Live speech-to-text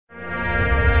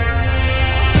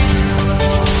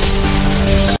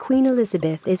Queen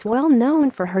Elizabeth is well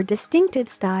known for her distinctive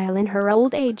style in her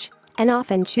old age and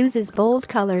often chooses bold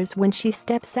colors when she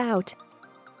steps out.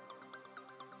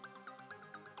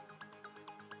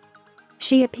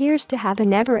 She appears to have a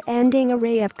never-ending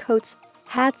array of coats,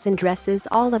 hats and dresses,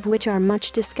 all of which are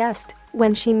much discussed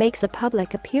when she makes a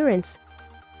public appearance.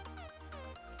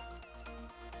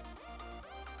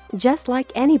 Just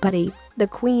like anybody, the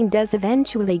Queen does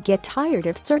eventually get tired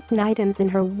of certain items in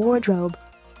her wardrobe.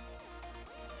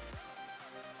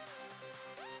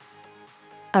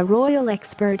 A royal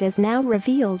expert has now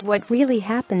revealed what really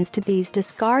happens to these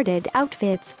discarded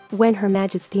outfits when Her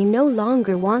Majesty no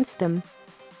longer wants them.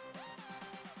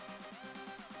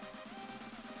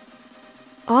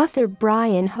 Author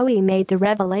Brian Hoey made the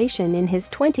revelation in his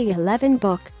 2011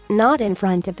 book, Not in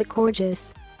Front of the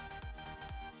Gorgeous.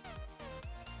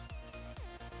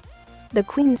 The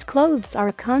Queen's clothes are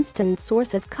a constant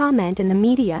source of comment in the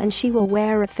media and she will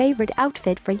wear a favorite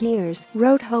outfit for years,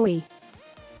 wrote Hoey.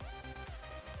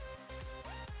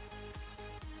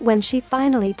 When she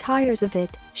finally tires of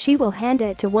it, she will hand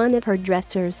it to one of her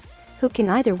dressers, who can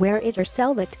either wear it or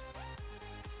sell it.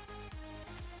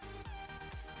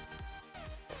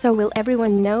 So will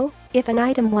everyone know if an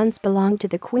item once belonged to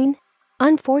the Queen?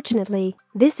 Unfortunately,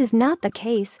 this is not the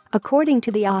case, according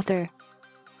to the author.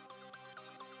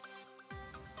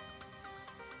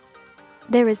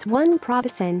 There is one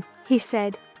provision, he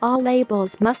said, all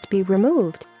labels must be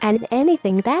removed, and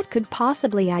anything that could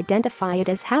possibly identify it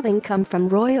as having come from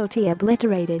royalty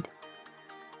obliterated.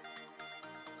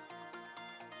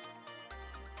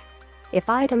 If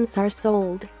items are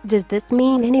sold, does this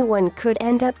mean anyone could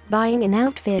end up buying an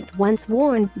outfit once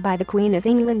worn by the Queen of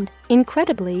England?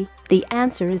 Incredibly, the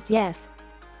answer is yes.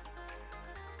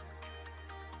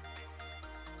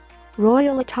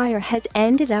 Royal attire has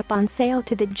ended up on sale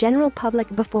to the general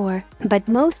public before, but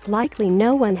most likely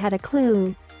no one had a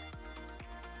clue.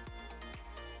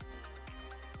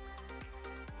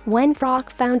 One frock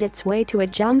found its way to a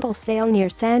jumble sale near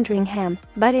Sandringham,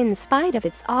 but in spite of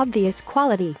its obvious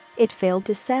quality, it failed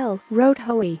to sell, wrote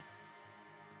Hoey.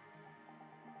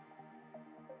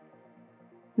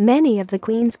 Many of the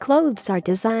Queen's clothes are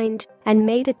designed and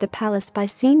made at the palace by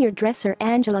senior dresser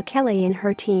Angela Kelly and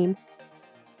her team.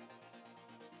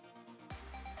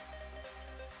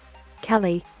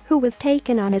 Kelly, who was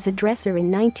taken on as a dresser in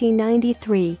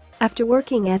 1993 after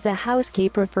working as a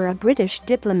housekeeper for a British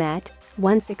diplomat,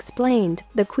 once explained,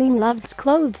 "The Queen loves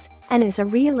clothes and is a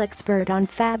real expert on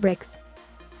fabrics.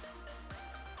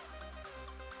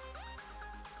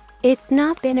 It's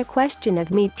not been a question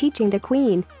of me teaching the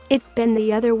Queen, it's been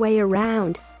the other way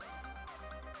around."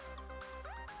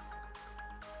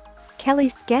 Kelly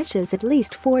sketches at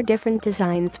least 4 different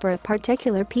designs for a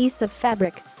particular piece of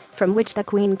fabric, from which the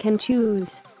Queen can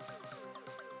choose.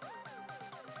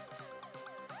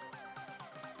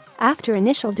 After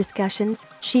initial discussions,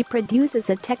 she produces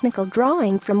a technical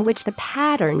drawing from which the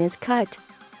pattern is cut.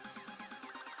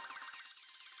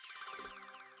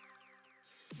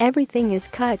 Everything is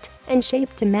cut and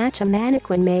shaped to match a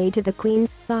mannequin made to the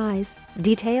Queen's size,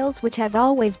 details which have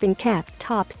always been kept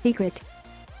top secret.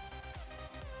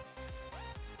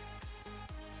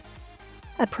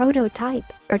 A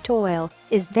prototype, or toile,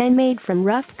 is then made from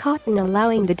rough cotton,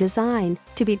 allowing the design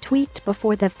to be tweaked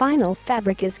before the final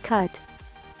fabric is cut.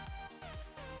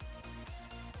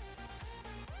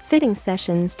 Fitting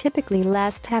sessions typically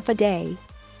last half a day.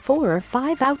 4 or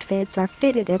 5 outfits are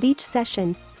fitted at each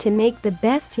session to make the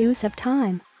best use of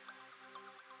time.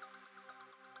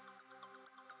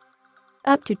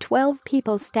 Up to 12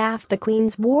 people staff the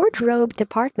Queen's wardrobe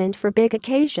department for big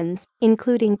occasions,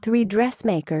 including 3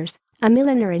 dressmakers, a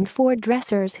milliner and 4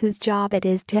 dressers whose job it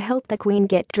is to help the Queen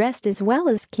get dressed as well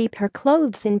as keep her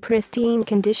clothes in pristine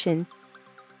condition.